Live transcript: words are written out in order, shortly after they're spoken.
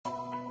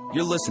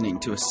You're listening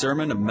to a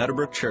sermon of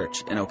Meadowbrook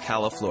Church in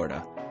Ocala,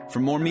 Florida. For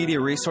more media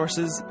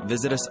resources,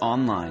 visit us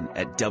online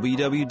at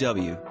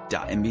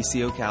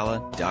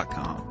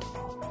www.nbcocala.com.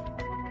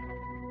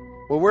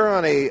 Well, we're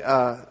on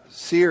a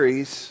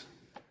series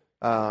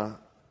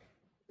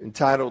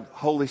entitled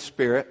Holy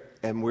Spirit,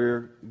 and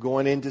we're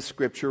going into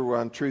Scripture. We're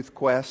on Truth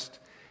Quest,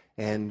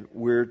 and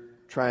we're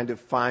trying to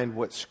find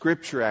what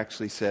Scripture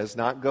actually says,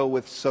 not go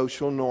with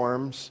social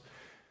norms,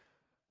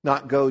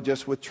 not go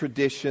just with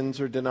traditions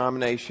or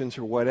denominations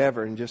or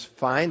whatever, and just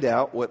find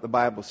out what the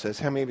Bible says.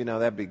 How many of you know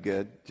that'd be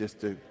good?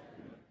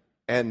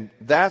 And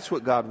that's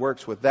what God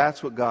works with.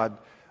 That's what God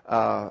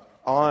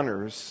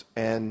honors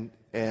and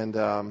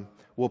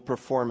will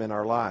perform in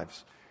our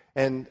lives.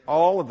 And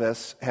all of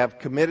us have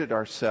committed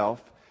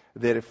ourselves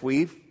that if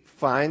we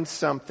find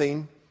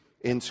something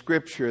in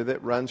Scripture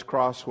that runs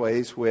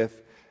crossways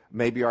with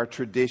maybe our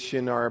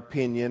tradition, our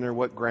opinion, or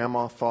what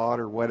grandma thought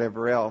or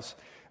whatever else,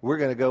 we're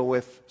going to go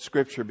with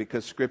Scripture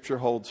because Scripture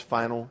holds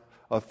final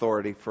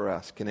authority for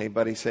us. Can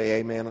anybody say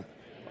amen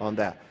on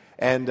that?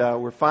 And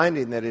we're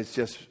finding that it's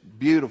just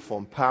beautiful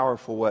and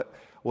powerful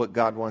what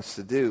God wants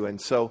to do. And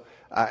so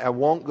I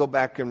won't go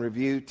back and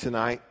review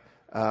tonight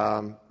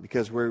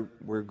because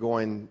we're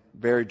going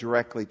very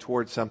directly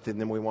towards something.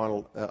 Then we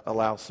want to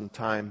allow some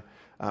time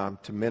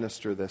to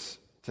minister this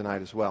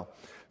tonight as well.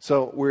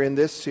 So we're in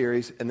this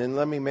series. And then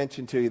let me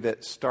mention to you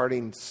that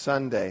starting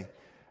Sunday,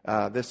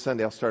 this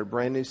Sunday, I'll start a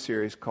brand new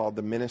series called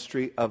The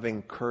Ministry of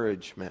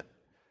Encouragement.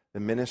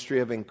 The Ministry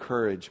of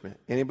Encouragement.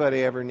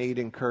 Anybody ever need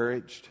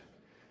encouraged?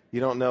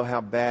 You don't know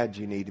how bad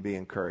you need to be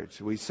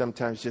encouraged. We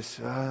sometimes just,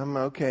 I'm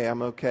okay.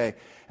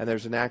 And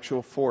there's an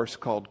actual force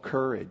called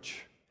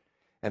courage.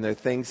 And there are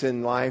things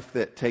in life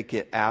that take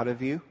it out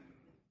of you.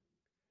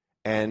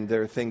 And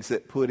there are things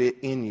that put it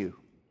in you.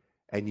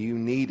 And you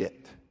need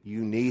it.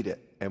 You need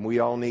it. And we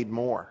all need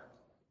more.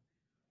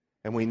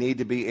 And we need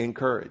to be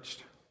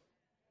encouraged.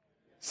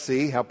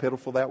 See how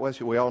pitiful that was?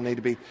 We all need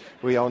to be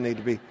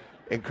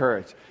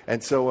encouraged.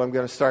 And so I'm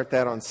going to start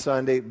that on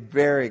Sunday.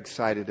 Very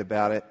excited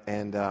about it.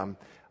 And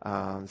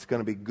it's going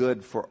to be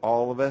good for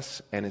all of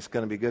us. And it's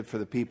going to be good for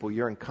the people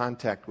you're in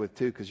contact with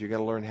too, because you're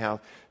going to learn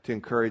how to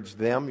encourage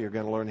them. You're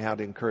going to learn how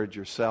to encourage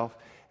yourself.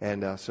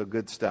 And so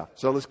good stuff.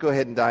 So let's go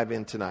ahead and dive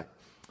in tonight.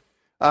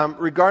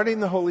 Regarding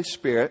the Holy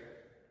Spirit,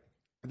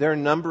 there are a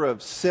number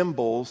of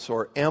symbols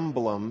or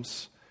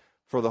emblems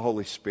for the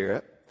Holy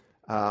Spirit.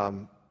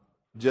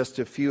 Just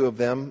a few of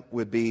them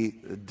would be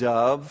the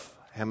dove.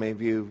 How many of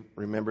you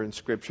remember in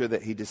Scripture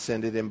that he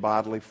descended in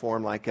bodily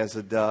form like as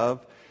a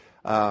dove?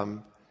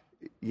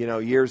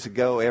 Years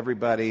ago,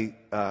 everybody,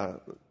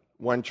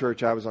 one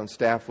church I was on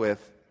staff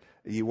with,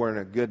 you weren't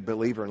a good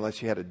believer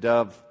unless you had a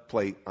dove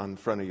plate on the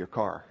front of your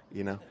car,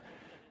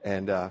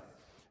 And I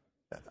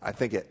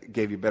think it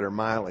gave you better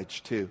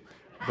mileage too.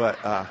 But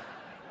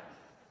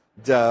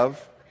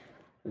dove,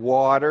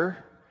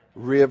 water,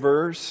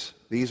 rivers,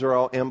 these are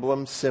all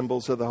emblems,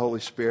 symbols of the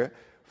Holy Spirit.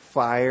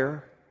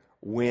 Fire,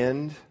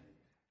 wind.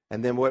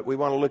 And then what we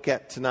want to look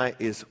at tonight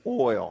is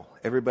oil.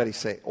 Everybody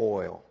say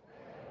oil.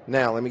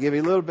 Now, let me give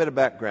you a little bit of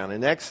background.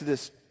 In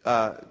Exodus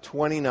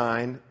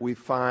 29, we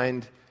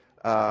find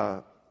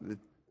that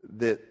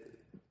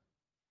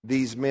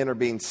these men are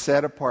being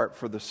set apart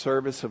for the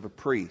service of a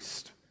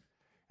priest.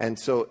 And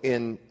so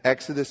in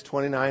Exodus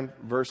 29,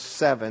 verse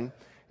 7,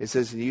 it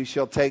says, "You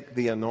shall take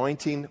the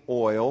anointing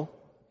oil,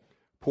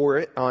 pour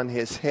it on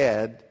his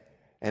head,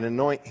 and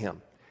anoint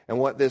him." And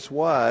what this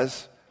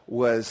was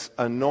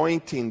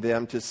anointing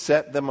them to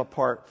set them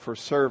apart for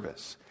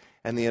service.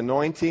 And the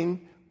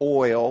anointing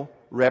oil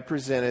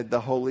represented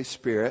the Holy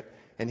Spirit,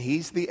 and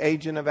he's the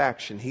agent of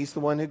action. He's the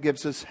one who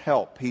gives us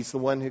help. He's the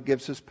one who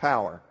gives us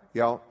power.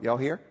 Y'all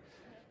here?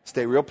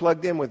 Stay real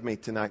plugged in with me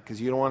tonight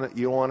because you don't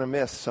want to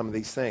miss some of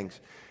these things.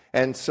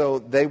 And so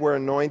they were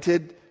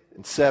anointed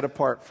and set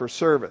apart for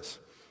service.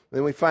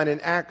 Then we find in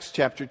Acts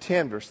chapter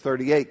 10, verse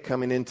 38,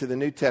 coming into the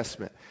New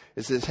Testament,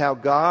 it says how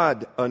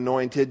God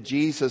anointed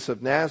Jesus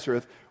of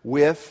Nazareth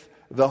with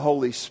the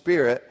Holy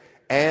Spirit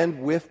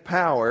and with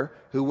power,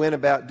 who went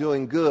about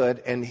doing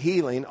good and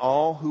healing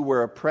all who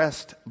were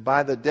oppressed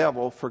by the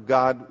devil, for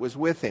God was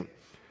with him.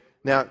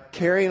 Now,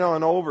 carrying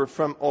on over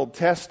from Old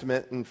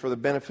Testament, and for the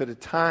benefit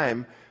of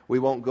time, we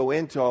won't go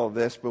into all of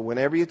this, but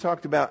whenever you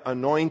talked about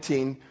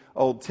anointing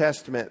Old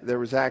Testament, there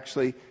was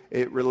actually,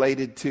 it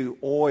related to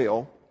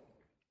oil.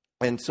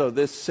 And so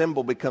this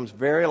symbol becomes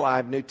very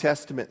alive New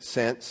Testament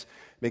sense,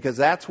 because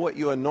that's what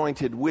you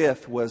anointed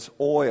with was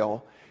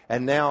oil.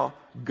 And now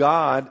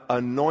God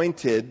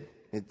anointed,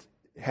 it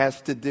has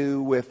to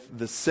do with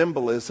the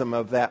symbolism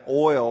of that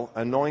oil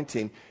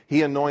anointing.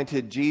 He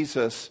anointed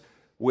Jesus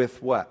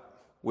with what?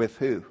 With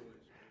who?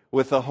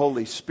 With the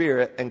Holy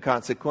Spirit, and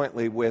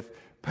consequently with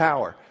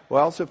power. We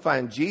also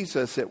find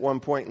Jesus at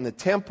one point in the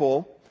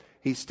temple.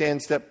 He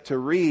stands up to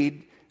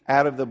read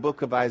out of the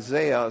book of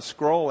Isaiah, a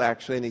scroll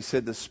actually, and he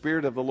said, "The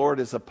Spirit of the Lord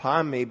is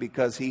upon me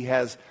because he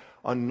has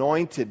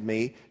anointed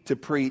me to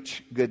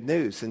preach good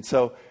news." And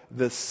so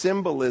the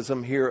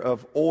symbolism here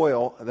of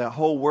oil, the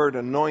whole word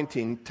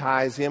anointing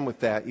ties in with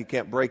that. You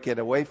can't break it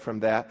away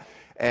from that.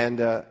 and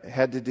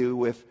had to do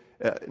with,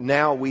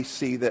 now we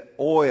see that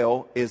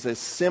oil is a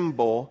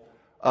symbol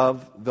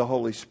of the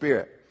Holy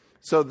Spirit.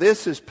 So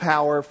this is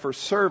power for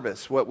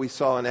service, what we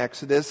saw in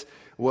Exodus,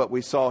 what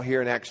we saw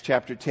here in Acts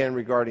chapter 10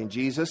 regarding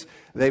Jesus.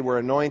 They were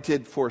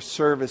anointed for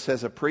service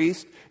as a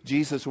priest.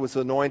 Jesus was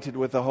anointed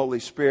with the Holy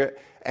Spirit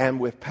and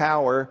with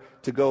power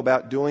to go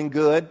about doing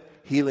good,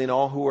 healing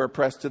all who were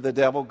oppressed of the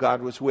devil.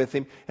 God was with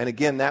him. And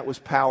again, that was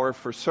power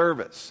for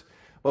service.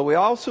 But we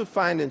also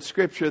find in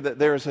Scripture that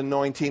there is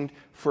anointing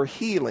for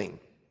healing.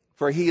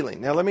 For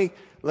healing. Now let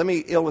me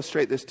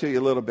illustrate this to you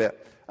a little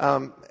bit.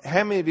 How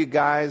many of you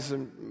guys,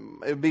 and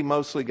it would be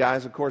mostly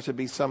guys, of course it would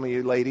be some of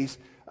you ladies,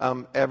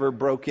 ever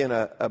broke in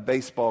a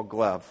baseball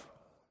glove?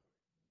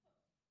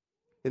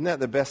 Isn't that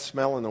the best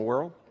smell in the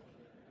world?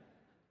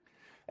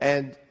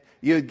 And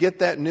you'd get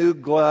that new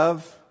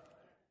glove.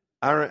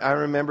 I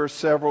remember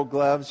several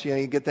gloves.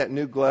 You get that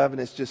new glove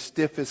and it's just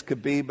stiff as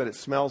could be, but it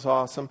smells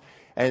awesome.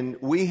 And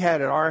we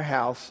had at our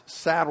house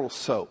saddle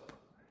soap.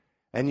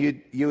 And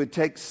you would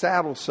take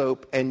saddle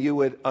soap and you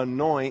would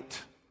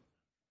anoint.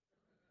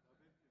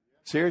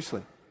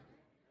 Seriously.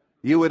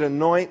 You would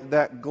anoint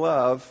that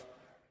glove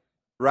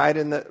right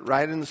in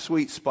the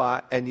sweet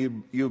spot, and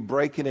you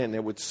break it in.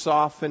 It would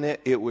soften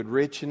it, it would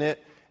richen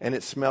it, and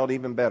it smelled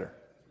even better.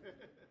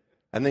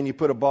 And then you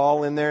put a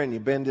ball in there and you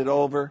bend it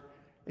over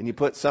and you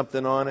put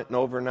something on it, and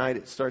overnight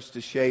it starts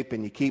to shape,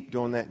 and you keep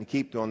doing that and you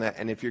keep doing that.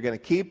 And if you're going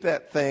to keep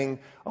that thing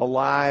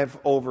alive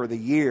over the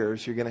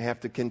years, you're going to have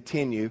to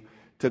continue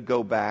to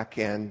go back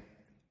and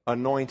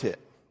anoint it.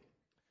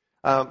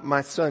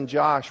 My son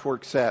Josh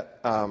works at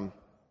a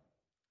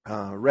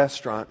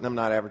restaurant, and I'm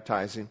not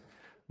advertising,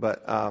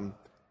 but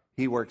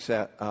he works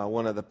at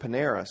one of the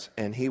Paneras,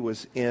 and he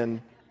was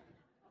in,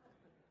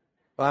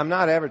 well, I'm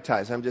not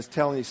advertising, I'm just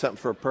telling you something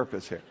for a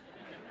purpose here.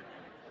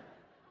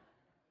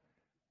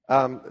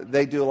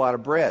 They do a lot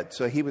of bread,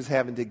 so he was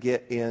having to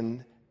get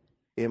in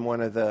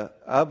one of the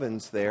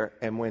ovens there,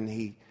 and when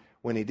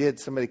he did,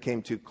 somebody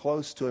came too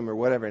close to him or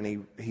whatever,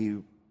 and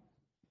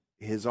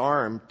his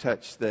arm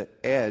touched the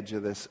edge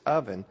of this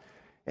oven,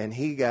 and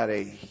he got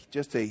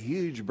just a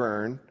huge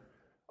burn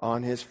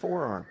on his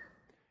forearm.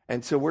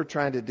 And so we're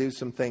trying to do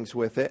some things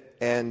with it,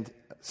 and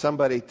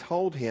somebody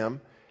told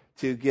him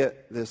to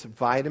get this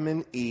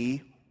vitamin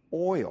E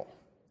oil.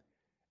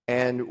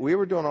 And we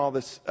were doing all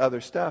this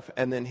other stuff,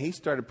 and then he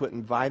started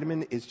putting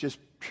vitamin. It's just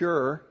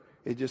pure.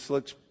 It just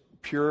looks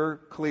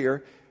pure,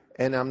 clear.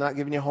 And I'm not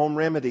giving you home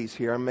remedies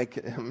here. I'm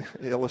making an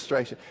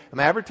illustration. I'm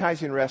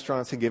advertising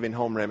restaurants and giving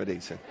home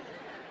remedies.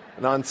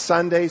 And on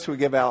Sundays, we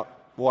give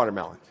out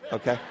watermelons,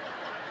 okay?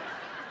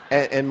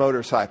 And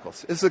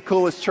motorcycles. This is the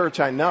coolest church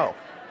I know,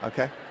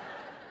 okay?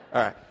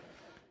 All right.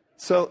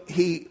 So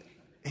he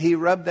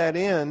rubbed that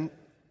in,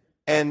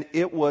 and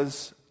it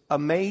was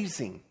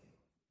amazing.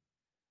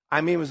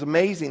 I mean, it was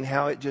amazing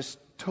how it just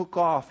took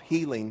off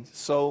healing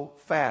so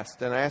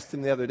fast. And I asked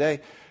him the other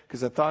day,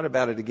 because I thought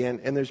about it again,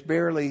 and there's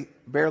barely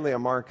a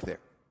mark there.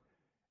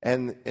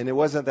 And it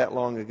wasn't that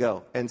long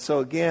ago. And so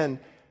again,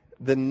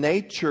 the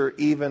nature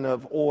even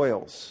of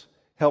oils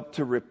help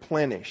to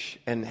replenish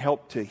and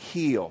help to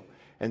heal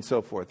and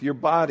so forth. Your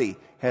body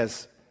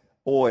has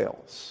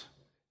oils,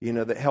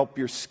 that help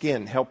your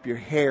skin, help your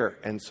hair,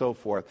 and so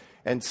forth.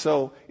 And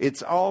so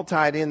it's all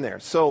tied in there.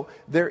 So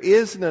there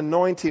is an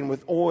anointing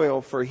with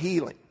oil for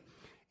healing.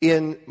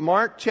 In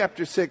Mark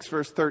chapter 6,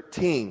 verse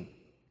 13,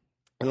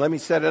 and let me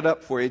set it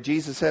up for you.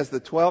 Jesus has the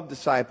 12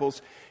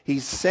 disciples.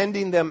 He's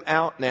sending them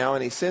out now,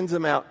 and he sends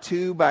them out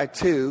 2 by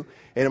 2.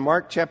 And in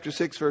Mark chapter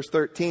 6, verse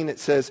 13, it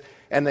says,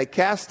 and they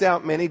cast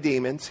out many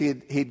demons.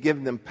 He'd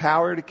given them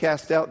power to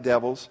cast out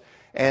devils,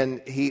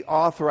 and he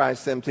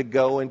authorized them to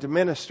go and to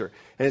minister.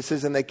 And it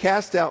says, and they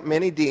cast out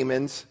many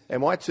demons,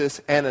 and watch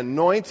this, and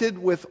anointed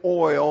with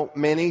oil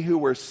many who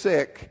were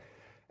sick,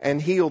 and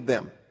healed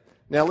them.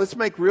 Now let's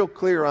make real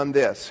clear on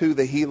this, who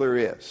the healer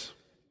is.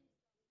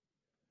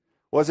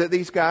 Was it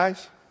these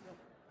guys?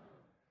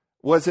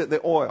 Was it the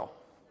oil?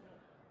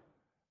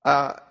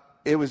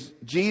 It was,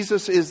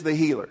 Jesus is the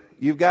healer.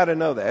 You've got to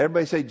know that.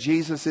 Everybody say,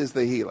 Jesus is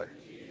the healer.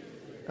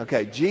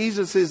 Okay,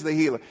 Jesus is the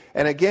healer.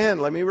 And again,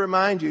 let me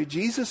remind you,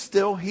 Jesus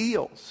still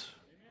heals.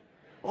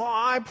 Well,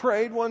 I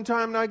prayed one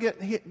time and I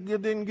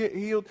didn't get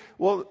healed.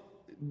 Well,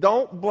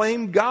 don't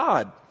blame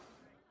God.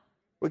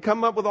 We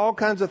come up with all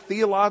kinds of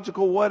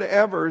theological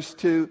whatevers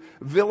to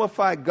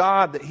vilify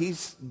God, that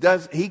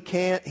he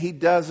can't, he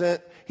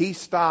doesn't, he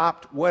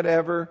stopped,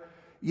 whatever.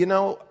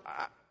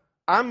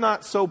 I'm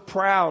not so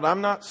proud,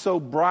 I'm not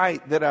so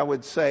bright that I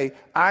would say,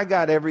 I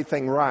got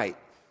everything right.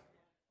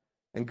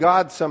 And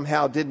God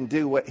somehow didn't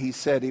do what he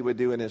said he would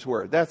do in his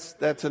word.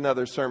 That's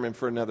another sermon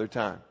for another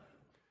time.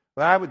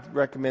 But I would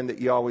recommend that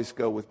you always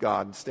go with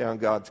God and stay on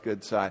God's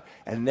good side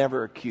and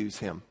never accuse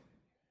him.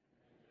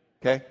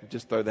 Okay?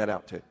 Just throw that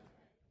out too.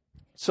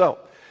 So,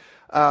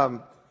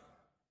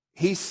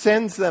 he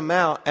sends them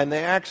out, and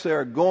they actually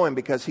are going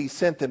because he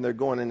sent them. They're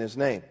going in his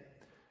name.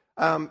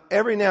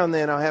 Every now and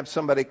then I'll have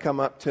somebody come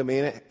up to me,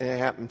 and it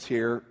happens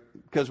here,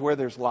 because where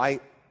there's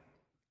light,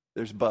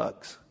 there's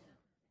bugs.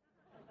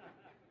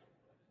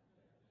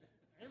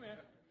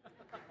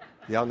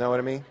 Y'all know what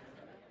I mean?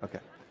 Okay.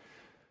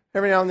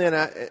 Every now and then,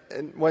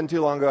 it wasn't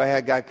too long ago, I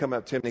had a guy come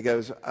up to me and he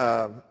goes,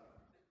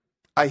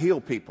 I heal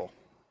people.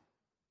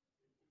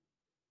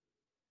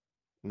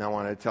 And I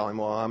wanted to tell him,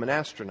 well, I'm an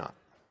astronaut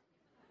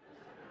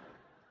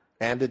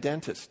and a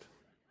dentist.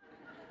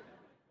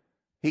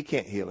 He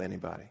can't heal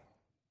anybody.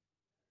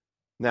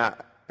 Now,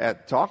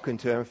 at talking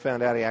to him, I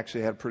found out he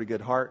actually had a pretty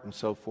good heart and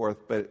so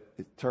forth, but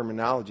his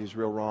terminology is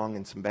real wrong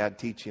and some bad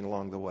teaching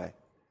along the way.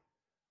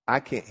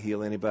 I can't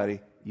heal anybody.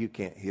 You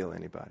can't heal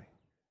anybody.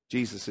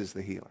 Jesus is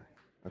the healer.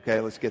 Okay,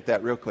 let's get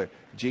that real clear.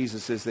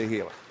 Jesus is the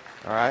healer.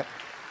 All right?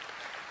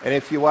 And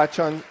if you watch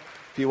on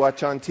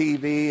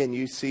TV and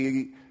you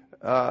see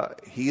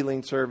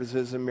healing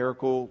services and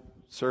miracle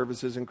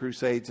services and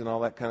crusades and all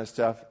that kind of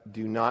stuff,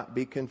 do not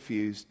be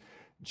confused.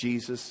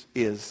 Jesus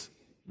is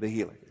the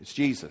healer. It's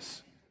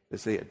Jesus.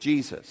 It's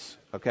Jesus,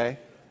 okay?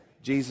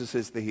 Jesus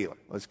is the healer.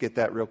 Let's get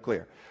that real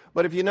clear.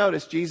 But if you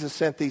notice, Jesus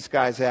sent these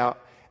guys out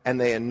and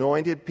they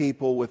anointed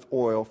people with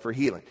oil for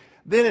healing.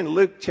 Then in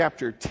Luke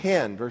chapter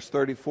 10, verse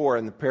 34,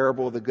 in the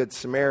parable of the Good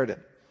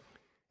Samaritan,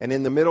 and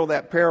in the middle of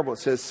that parable it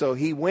says, so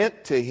he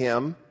went to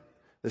him,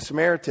 the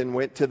Samaritan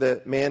went to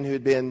the man who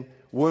had been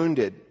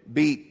wounded,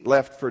 beat,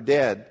 left for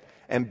dead,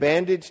 and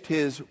bandaged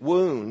his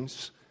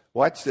wounds.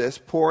 Watch this,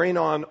 pouring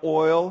on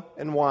oil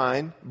and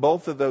wine.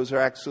 Both of those are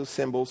actual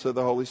symbols of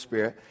the Holy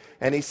Spirit.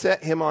 And he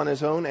set him on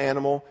his own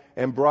animal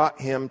and brought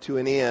him to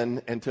an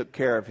inn and took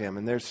care of him.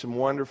 And there's some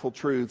wonderful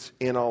truths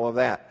in all of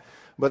that.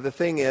 But the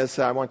thing is,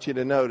 I want you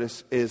to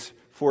notice, is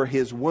for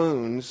his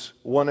wounds,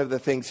 one of the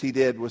things he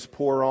did was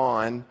pour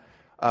on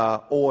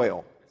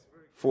oil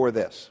for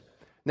this.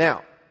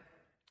 Now,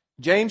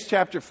 James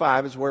chapter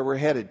 5 is where we're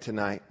headed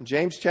tonight.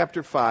 James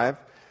chapter 5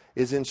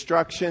 is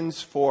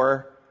instructions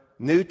for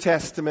New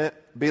Testament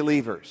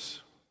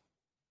believers.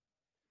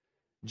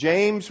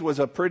 James was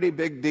a pretty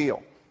big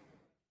deal.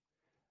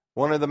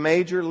 One of the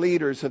major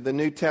leaders of the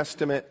New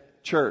Testament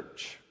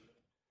church.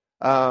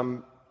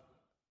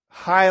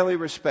 Highly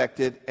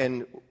respected,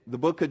 and the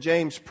book of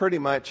James pretty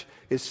much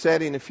is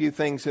setting a few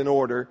things in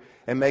order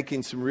and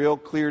making some real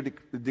clear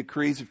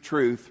decrees of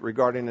truth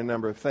regarding a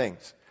number of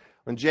things.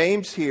 When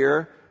James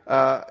here,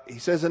 he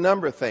says a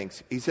number of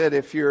things. He said,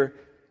 if you're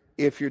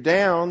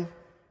down,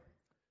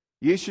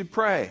 you should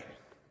pray.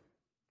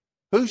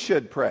 Who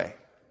should pray?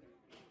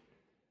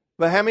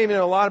 But how many of you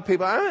know a lot of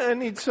people, I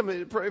need somebody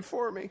to pray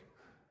for me.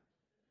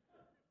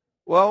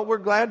 Well, we're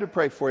glad to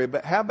pray for you,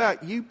 but how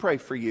about you pray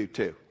for you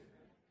too?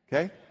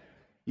 Okay?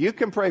 You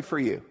can pray for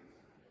you.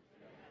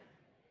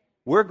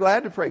 We're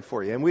glad to pray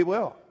for you, and we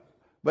will.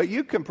 But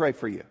you can pray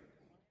for you.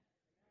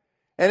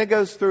 And it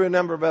goes through a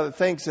number of other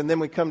things, and then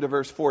we come to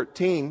verse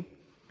 14,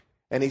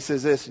 and he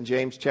says this in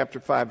James chapter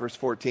 5, verse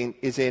 14,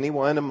 is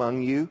anyone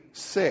among you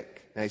sick?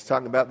 Now he's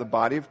talking about the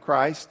body of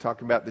Christ,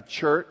 talking about the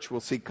church. We'll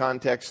see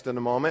context in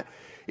a moment.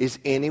 Is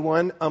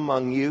anyone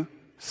among you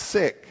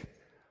sick?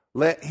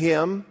 Let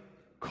him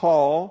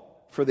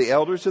call for the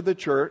elders of the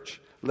church.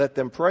 Let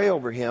them pray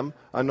over him,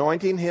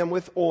 anointing him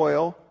with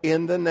oil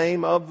in the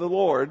name of the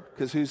Lord.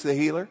 Because who's the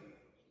healer?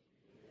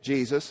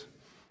 Jesus.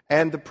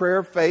 And the prayer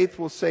of faith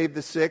will save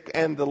the sick.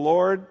 And the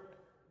Lord,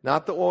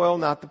 not the oil,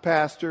 not the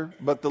pastor,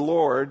 but the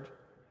Lord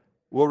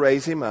will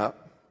raise him up.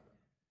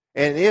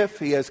 And if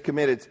he has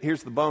committed,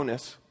 here's the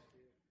bonus,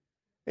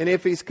 and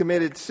if he's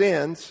committed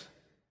sins,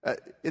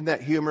 isn't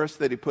that humorous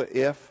that he put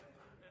if?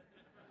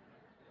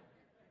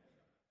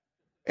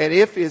 And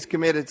if he has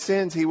committed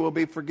sins, he will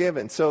be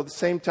forgiven. So at the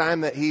same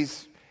time that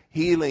he's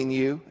healing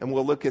you, and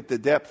we'll look at the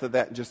depth of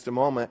that in just a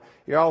moment,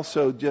 you're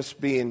also just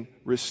being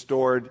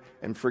restored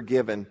and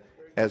forgiven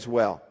as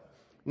well.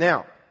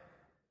 Now,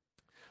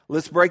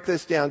 let's break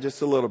this down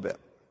just a little bit.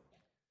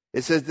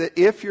 It says that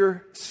if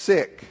you're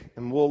sick,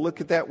 and we'll look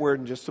at that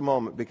word in just a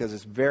moment because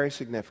it's very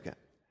significant.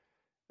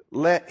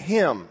 Let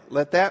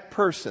that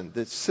person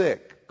that's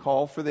sick,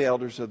 call for the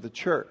elders of the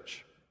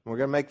church. And we're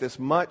going to make this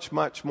much,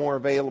 much more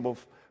available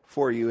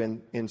for you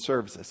in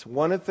services.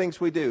 One of the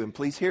things we do, and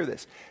please hear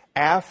this,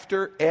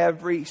 after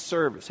every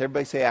service.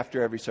 Everybody say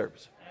after every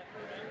service.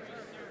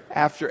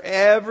 After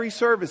every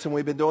service, and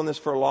we've been doing this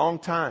for a long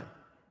time.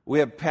 We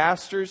have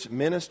pastors,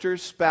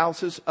 ministers,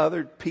 spouses,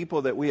 other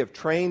people that we have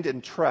trained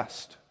and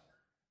trust.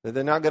 That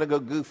they're not going to go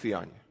goofy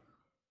on you.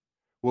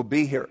 We'll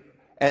be here.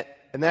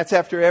 And that's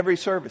after every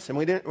service. And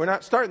we're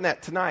not starting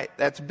that tonight.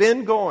 That's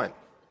been going.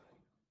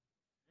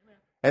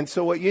 And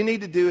so what you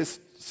need to do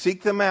is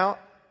seek them out.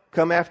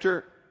 Come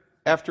after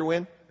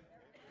when?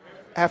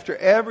 After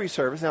every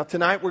service. Now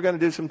tonight we're going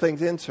to do some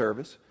things in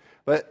service.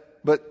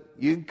 But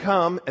you can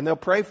come and they'll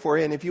pray for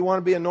you. And if you want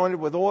to be anointed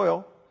with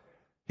oil,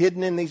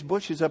 hidden in these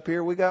bushes up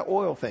here, we got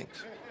oil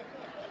things.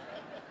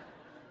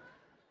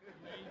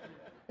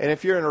 And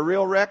if you're in a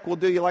real wreck, we'll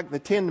do you like the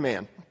Tin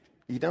Man.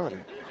 You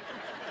done.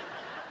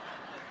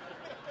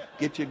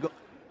 Get you go.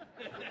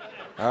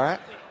 All right?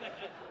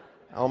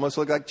 I almost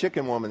look like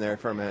Chicken Woman there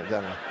for a minute,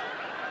 doesn't I?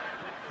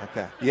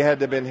 Okay. You had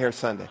to have been here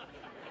Sunday.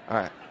 All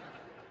right.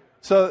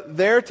 So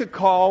there to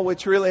call,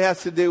 which really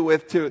has to do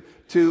with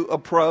to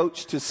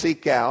approach, to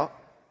seek out.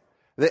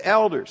 The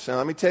elders. Now,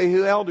 let me tell you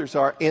who elders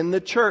are in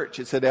the church.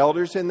 It said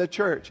elders in the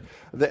church.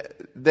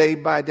 They,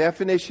 by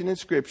definition in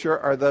Scripture,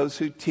 are those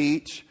who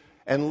teach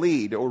and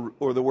lead,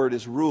 or the word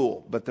is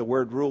rule, but the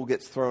word rule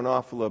gets thrown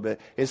off a little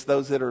bit. It's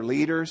those that are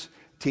leaders,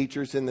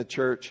 teachers in the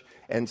church.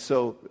 And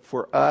so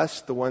for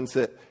us, the ones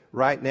that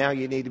right now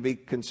you need to be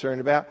concerned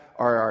about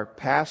are our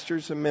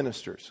pastors and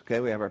ministers. Okay,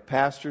 we have our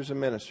pastors and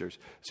ministers.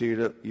 So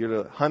you're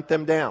to hunt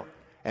them down.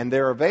 And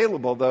they're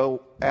available,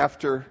 though,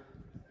 after,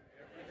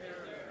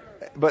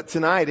 but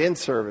tonight in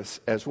service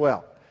as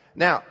well.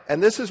 Now,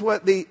 and this is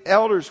what the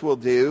elders will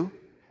do.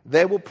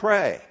 They will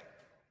pray.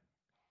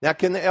 Now,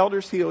 can the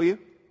elders heal you?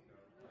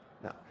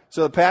 No.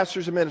 So the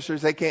pastors and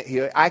ministers, they can't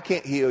heal you. I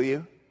can't heal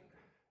you.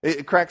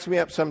 It cracks me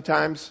up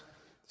sometimes.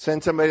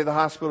 Send somebody to the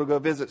hospital to go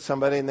visit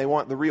somebody and they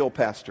want the real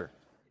pastor.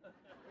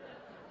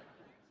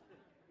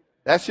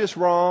 That's just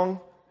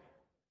wrong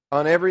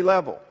on every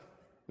level.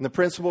 And the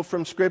principle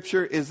from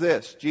Scripture is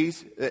this.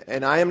 Jesus,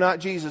 and I am not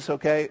Jesus,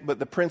 okay? But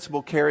the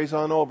principle carries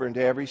on over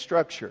into every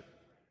structure.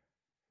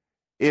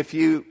 If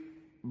you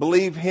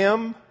believe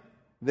Him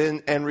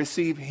then and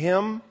receive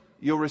Him,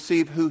 you'll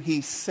receive who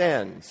He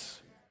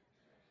sends.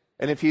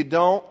 And if you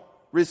don't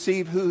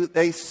receive who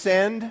they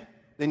send,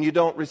 then you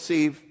don't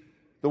receive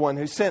the one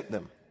who sent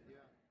them.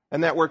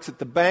 And that works at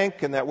the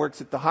bank, and that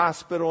works at the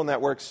hospital, and that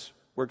works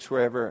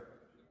wherever.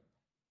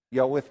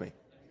 Y'all with me?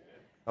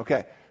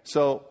 Okay.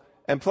 So,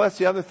 and plus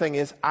the other thing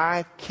is,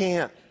 I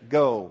can't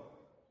go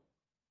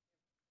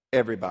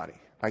everybody.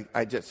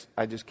 I just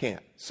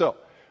can't. So,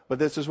 but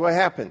this is what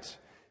happens.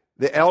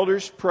 The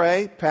elders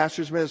pray,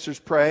 pastors, ministers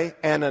pray,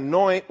 and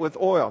anoint with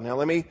oil. Now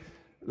let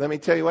me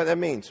tell you what that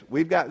means.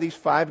 We've got these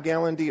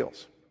 5-gallon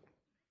deals.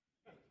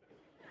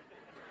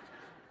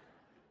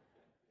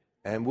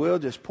 And we'll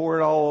just pour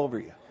it all over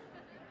you.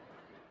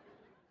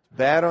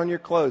 Bad on your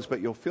clothes,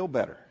 but you'll feel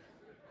better.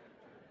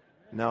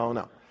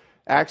 No.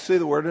 Actually,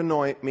 the word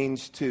anoint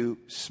means to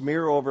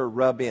smear over,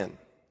 rub in.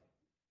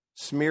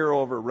 Smear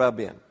over, rub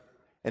in.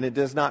 And it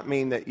does not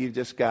mean that you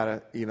just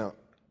got to,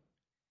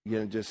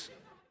 just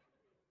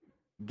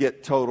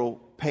get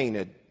total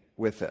painted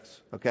with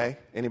this. Okay?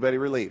 Anybody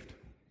relieved?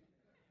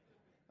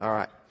 All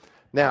right.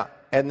 Now,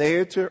 and they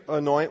are to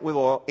anoint with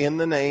oil in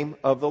the name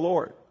of the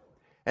Lord.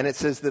 And it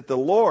says that the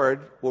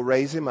Lord will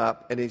raise him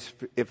up, and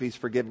if he's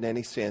forgiven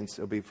any sins,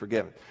 he'll be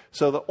forgiven.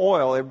 So the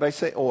oil, everybody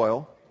say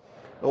oil.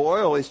 The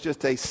oil is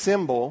just a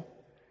symbol.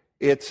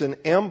 It's an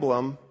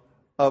emblem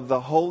of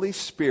the Holy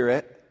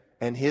Spirit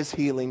and His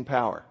healing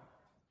power.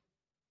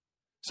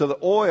 So the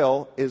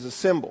oil is a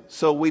symbol.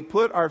 So we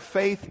put our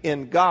faith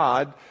in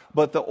God,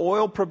 but the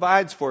oil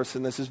provides for us,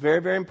 and this is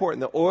very, very important.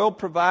 The oil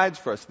provides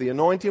for us, the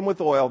anointing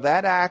with oil,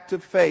 that act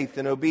of faith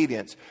and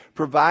obedience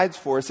provides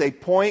for us a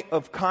point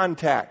of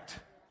contact.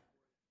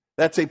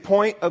 That's a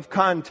point of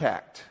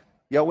contact.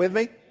 Y'all with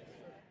me?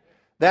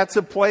 That's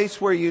a place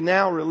where you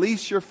now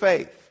release your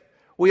faith.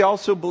 We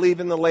also believe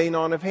in the laying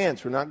on of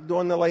hands. We're not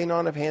doing the laying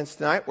on of hands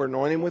tonight. We're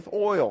anointing with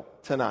oil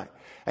tonight.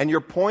 And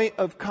your point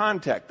of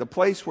contact, the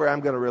place where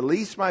I'm going to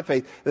release my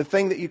faith, the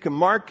thing that you can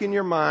mark in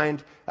your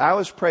mind, I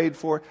was prayed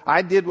for,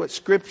 I did what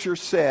Scripture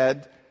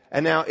said,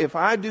 and now if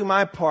I do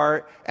my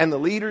part and the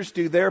leaders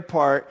do their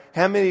part,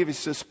 how many of you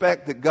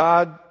suspect that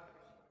God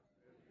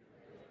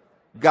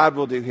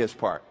will do His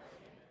part?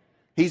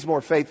 He's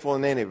more faithful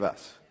than any of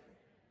us,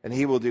 and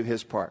He will do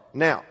His part.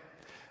 Now,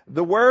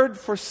 the word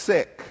for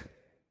sick,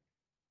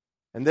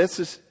 and this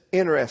is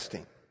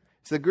interesting.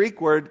 It's the Greek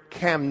word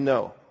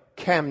kamno.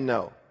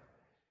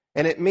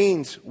 And it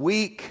means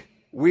weak,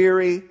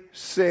 weary,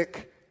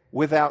 sick,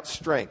 without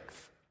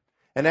strength.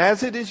 And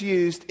as it is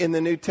used in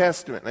the New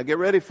Testament, now get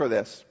ready for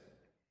this.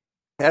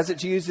 As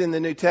it's used in the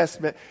New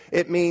Testament,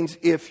 it means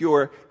if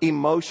you're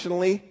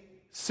emotionally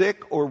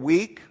sick or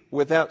weak,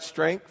 without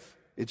strength,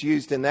 it's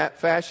used in that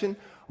fashion.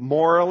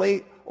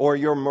 Morally, or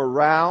your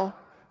morale,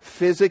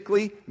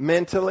 physically,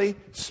 mentally,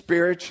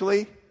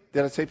 spiritually.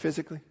 Did I say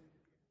physically?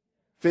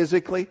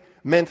 Physically,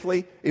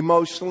 mentally,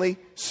 emotionally,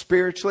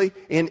 spiritually,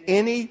 in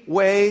any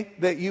way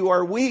that you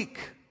are weak.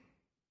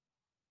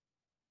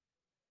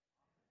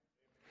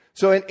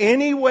 So in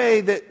any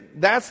way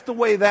that's the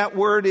way that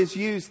word is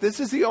used. This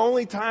is the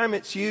only time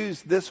it's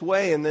used this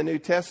way in the New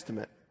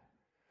Testament.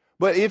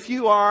 But if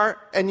you are,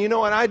 and you know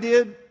what I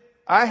did?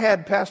 I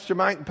had Pastor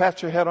Mike and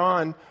Pastor Head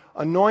On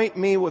anoint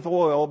me with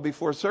oil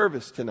before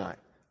service tonight.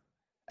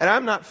 And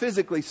I'm not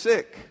physically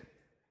sick.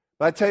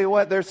 But I tell you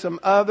what, there's some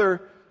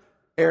other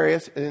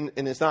areas, and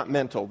it's not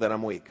mental that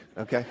I'm weak,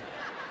 okay?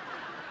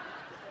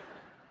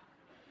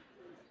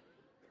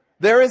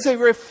 There is a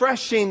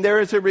refreshing, there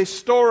is a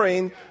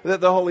restoring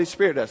that the Holy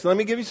Spirit does. Let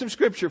me give you some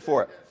scripture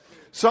for it.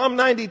 Psalm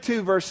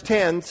 92 verse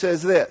 10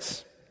 says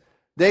this.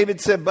 David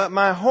said, "But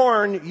my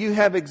horn you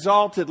have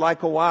exalted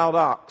like a wild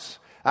ox.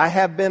 I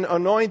have been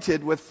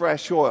anointed with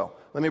fresh oil."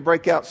 Let me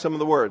break out some of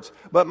the words.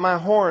 But my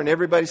horn,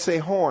 everybody say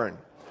horn.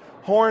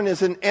 Horn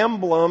is an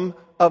emblem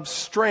of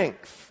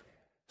strength.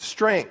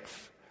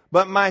 Strength.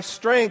 But my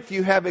strength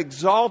you have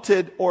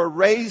exalted or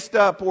raised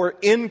up or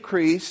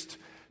increased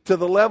to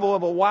the level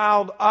of a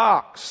wild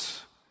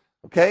ox.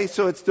 Okay,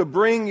 so it's to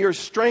bring your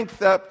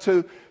strength up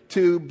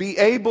to be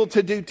able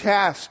to do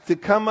tasks, to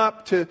come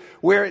up to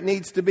where it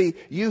needs to be.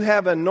 You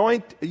have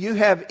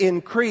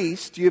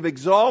increased, you've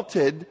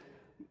exalted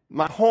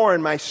my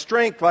horn, my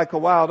strength like a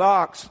wild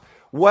ox.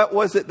 What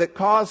was it that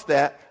caused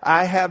that?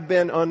 I have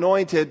been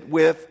anointed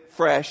with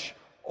fresh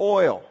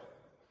oil.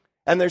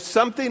 And there's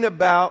something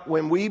about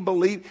when we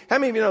believe, how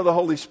many of you know the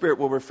Holy Spirit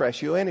will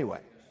refresh you anyway?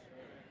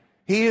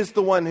 He is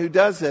the one who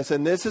does this.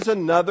 And this is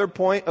another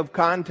point of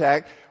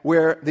contact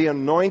where the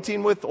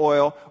anointing with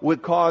oil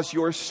would cause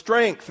your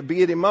strength,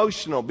 be it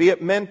emotional, be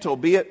it mental,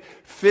 be it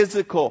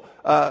physical,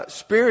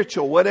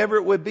 spiritual, whatever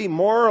it would be,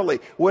 morally,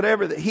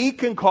 whatever. That He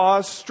can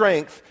cause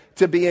strength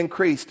to be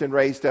increased and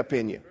raised up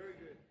in you.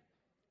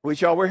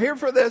 Wish y'all were here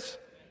for this.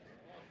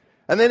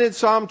 And then in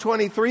Psalm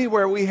 23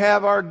 where we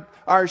have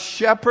our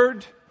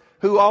shepherd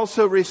who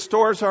also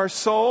restores our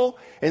soul.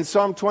 In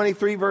Psalm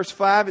 23, verse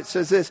 5, it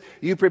says this,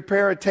 you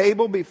prepare a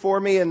table before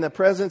me in the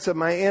presence of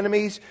my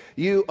enemies.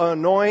 You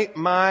anoint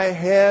my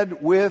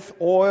head with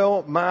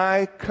oil.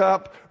 My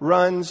cup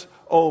runs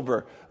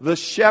over. The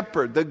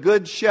shepherd, the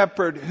good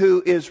shepherd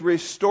who is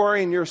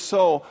restoring your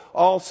soul,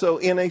 also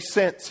in a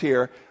sense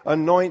here,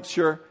 anoints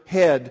your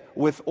head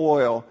with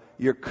oil.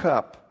 Your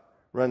cup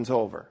runs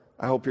over.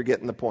 I hope you're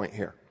getting the point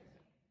here.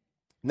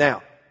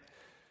 Now,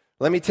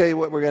 let me tell you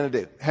what we're going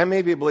to do. How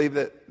many of you believe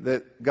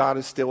that God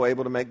is still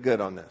able to make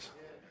good on this?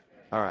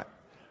 All right.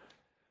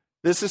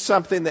 This is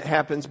something that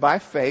happens by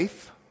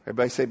faith.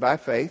 Everybody say by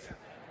faith.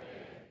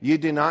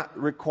 It does not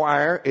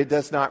require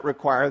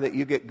that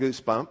you get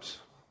goosebumps.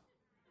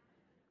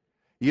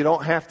 You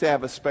don't have to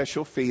have a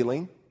special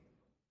feeling.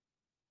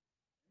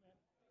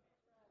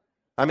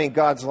 I mean,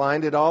 God's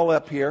lined it all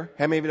up here.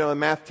 How many of you know a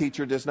math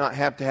teacher does not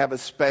have to have a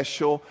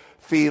special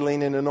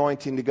feeling and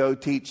anointing to go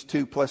teach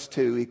 2 +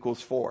 2 =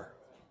 4?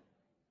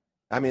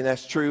 I mean,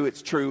 that's true,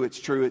 it's true, it's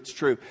true, it's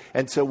true.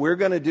 And so we're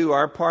going to do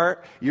our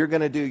part, you're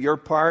going to do your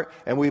part,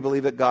 and we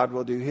believe that God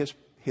will do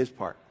his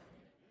part.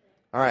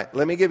 All right,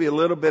 let me give you a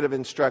little bit of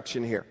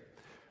instruction here.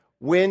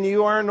 When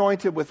you are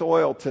anointed with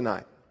oil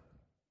tonight,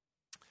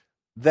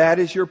 that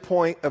is your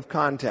point of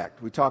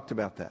contact. We talked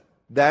about that.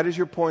 That is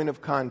your point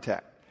of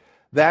contact.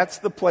 That's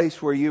the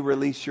place where you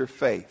release your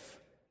faith.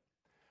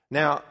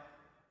 Now,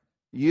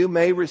 you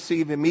may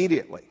receive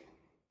immediately.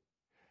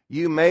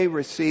 You may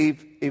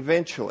receive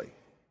eventually.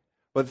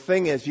 But the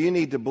thing is, you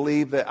need to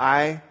believe that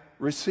I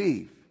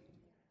receive.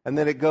 And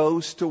that it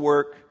goes to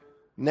work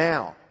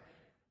now.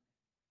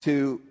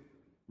 To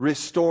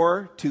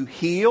restore, to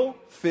heal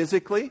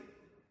physically.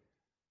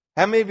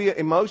 How many of you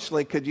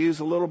emotionally could use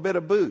a little bit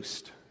of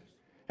boost?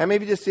 How many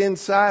of you just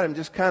inside, I'm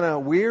just kind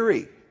of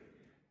weary?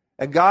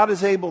 And God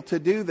is able to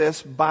do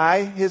this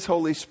by His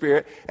Holy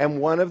Spirit.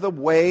 And one of the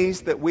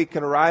ways that we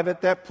can arrive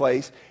at that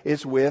place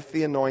is with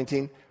the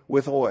anointing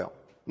with oil.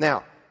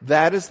 Now,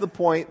 that is the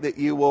point that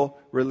you will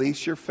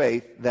release your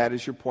faith. That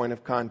is your point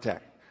of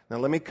contact. Now,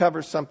 let me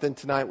cover something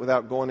tonight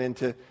without going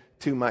into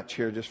too much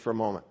here just for a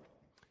moment.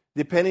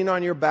 Depending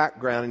on your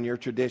background and your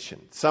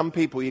tradition, some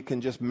people you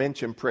can just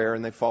mention prayer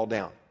and they fall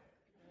down.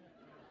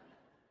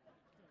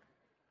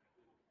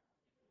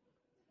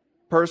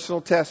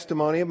 Personal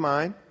testimony of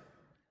mine.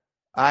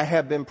 I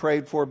have been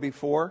prayed for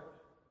before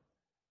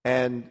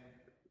and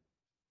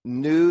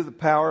knew the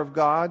power of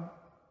God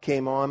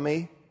came on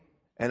me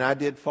and I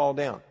did fall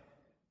down.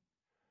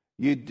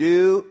 You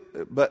do,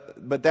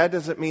 but that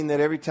doesn't mean that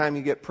every time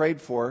you get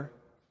prayed for,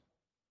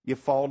 you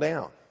fall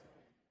down.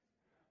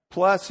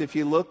 Plus, if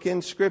you look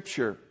in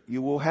Scripture,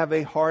 you will have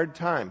a hard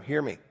time.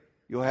 Hear me.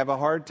 You'll have a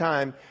hard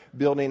time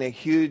building a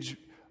huge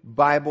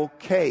Bible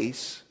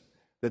case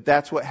that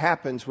that's what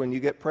happens when you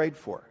get prayed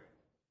for.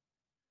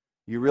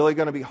 You're really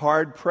going to be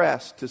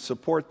hard-pressed to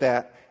support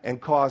that and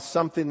cause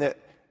something that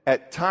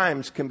at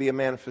times can be a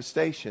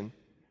manifestation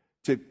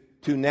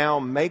to now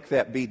make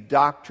that be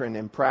doctrine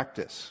and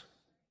practice.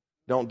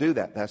 Don't do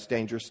that. That's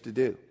dangerous to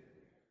do.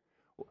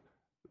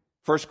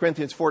 1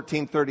 Corinthians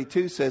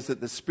 14:32 says that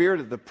the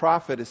spirit of the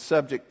prophet is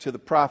subject to the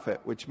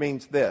prophet, which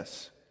means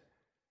this.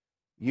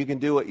 You can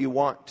do what you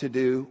want to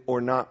do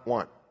or not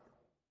want,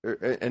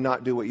 and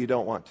not do what you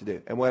don't want to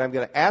do. And what I'm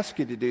going to ask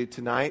you to do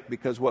tonight,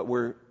 because what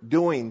we're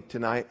doing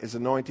tonight is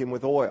anointing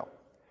with oil.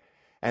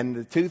 And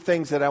the two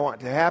things that I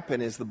want to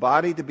happen is the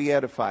body to be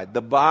edified,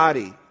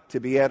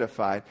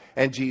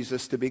 and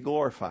Jesus to be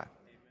glorified.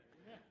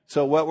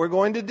 So what we're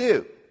going to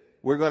do,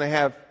 we're going to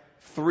have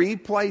 3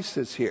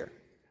 places here.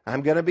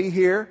 I'm going to be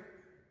here.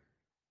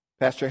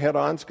 Pastor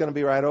Head-On's going to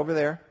be right over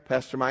there.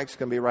 Pastor Mike's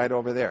going to be right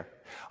over there.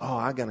 Oh,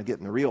 I'm going to get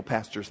in the real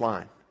pastor's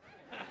line.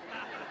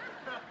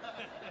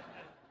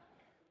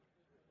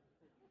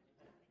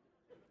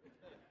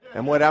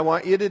 And what I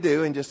want you to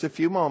do in just a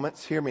few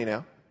moments, hear me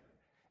now,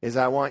 is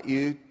I want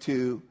you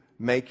to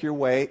make your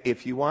way,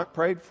 if you want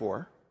prayed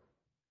for,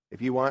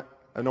 if you want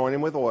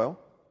anointing with oil,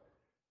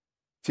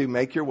 to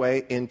make your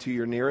way into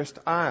your nearest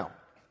aisle.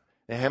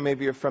 Now, how many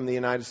of you are from the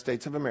United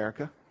States of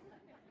America?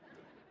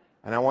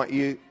 And I want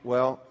you,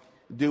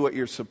 do what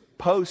you're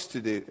supposed to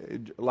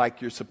do,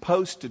 like you're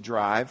supposed to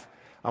drive.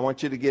 I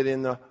want you to get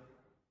in the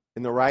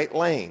right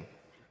lane.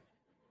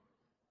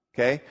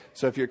 Okay?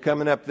 So if you're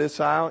coming up this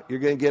aisle, you're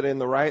going to get in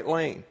the right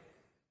lane.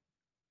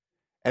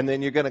 And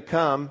then you're going to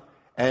come,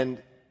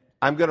 and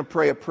I'm going to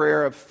pray a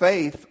prayer of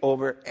faith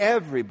over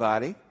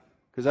everybody,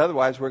 because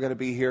otherwise we're going to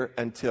be here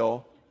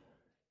until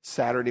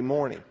Saturday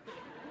morning.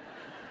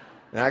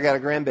 And I got a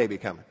grandbaby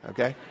coming,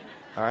 okay?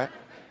 All right?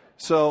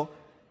 So,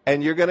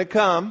 and you're going to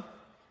come,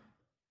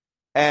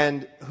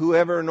 and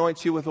whoever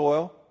anoints you with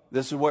oil,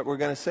 this is what we're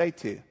going to say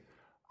to you.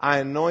 I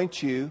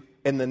anoint you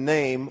in the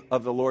name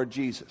of the Lord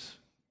Jesus.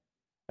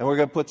 And we're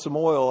going to put some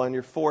oil on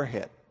your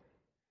forehead.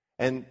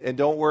 And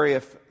don't worry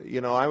if,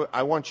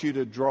 I want you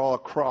to draw a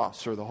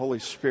cross or the Holy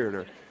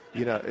Spirit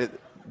or,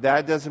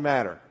 that doesn't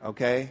matter,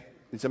 okay?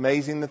 It's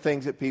amazing the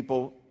things that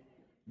people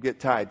get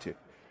tied to.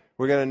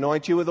 We're going to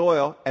anoint you with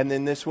oil, and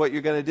then this is what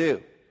you're going to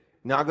do.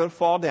 Not going to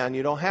fall down.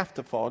 You don't have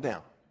to fall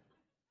down.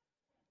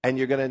 And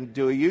you're going to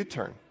do a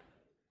U-turn.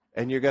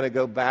 And you're going to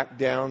go back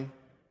down.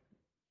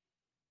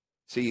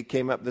 See, you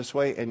came up this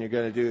way, and you're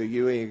going to do a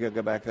U, and you're going to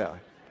go back that way.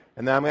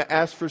 And then I'm going to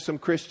ask for some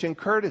Christian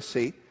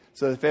courtesy,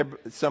 so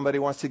if somebody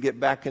wants to get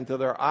back into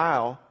their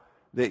aisle,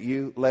 that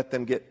you let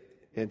them get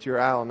into your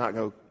aisle and not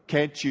go,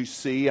 can't you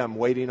see I'm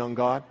waiting on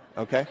God?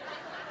 Okay?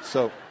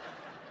 So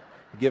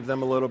give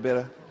them a little bit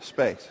of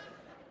space.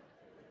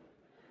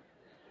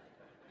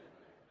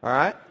 All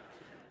right?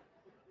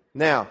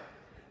 Now,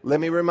 let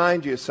me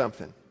remind you of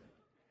something.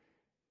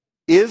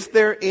 Is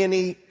there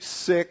any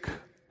sick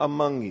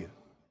among you?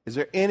 Is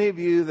there any of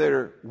you that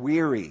are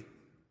weary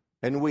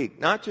and weak?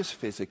 Not just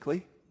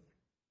physically.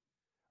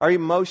 Are you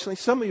emotionally?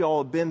 Some of you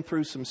all have been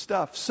through some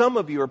stuff. Some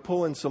of you are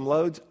pulling some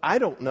loads. I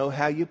don't know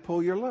how you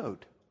pull your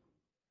load.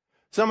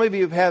 Some of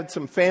you have had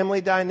some family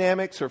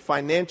dynamics or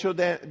financial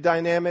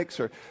dynamics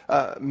or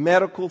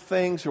medical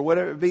things or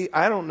whatever it be.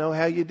 I don't know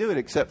how you do it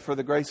except for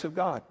the grace of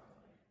God.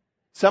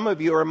 Some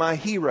of you are my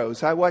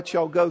heroes. I watch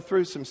y'all go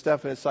through some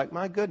stuff and it's like,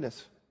 my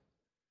goodness,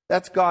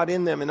 that's God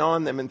in them and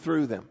on them and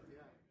through them.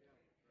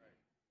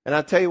 And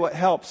I tell you what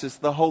helps is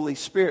the Holy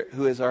Spirit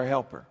who is our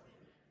helper.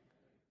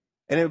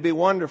 And it would be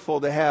wonderful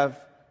to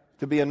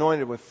be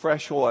anointed with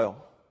fresh oil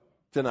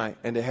tonight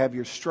and to have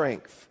your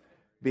strength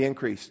be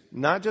increased.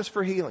 Not just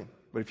for healing,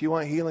 but if you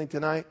want healing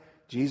tonight,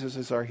 Jesus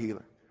is our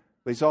healer.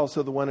 But He's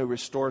also the one who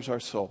restores our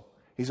soul.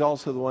 He's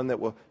also the one that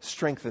will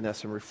strengthen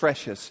us and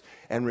refresh us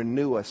and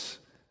renew us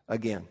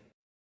again.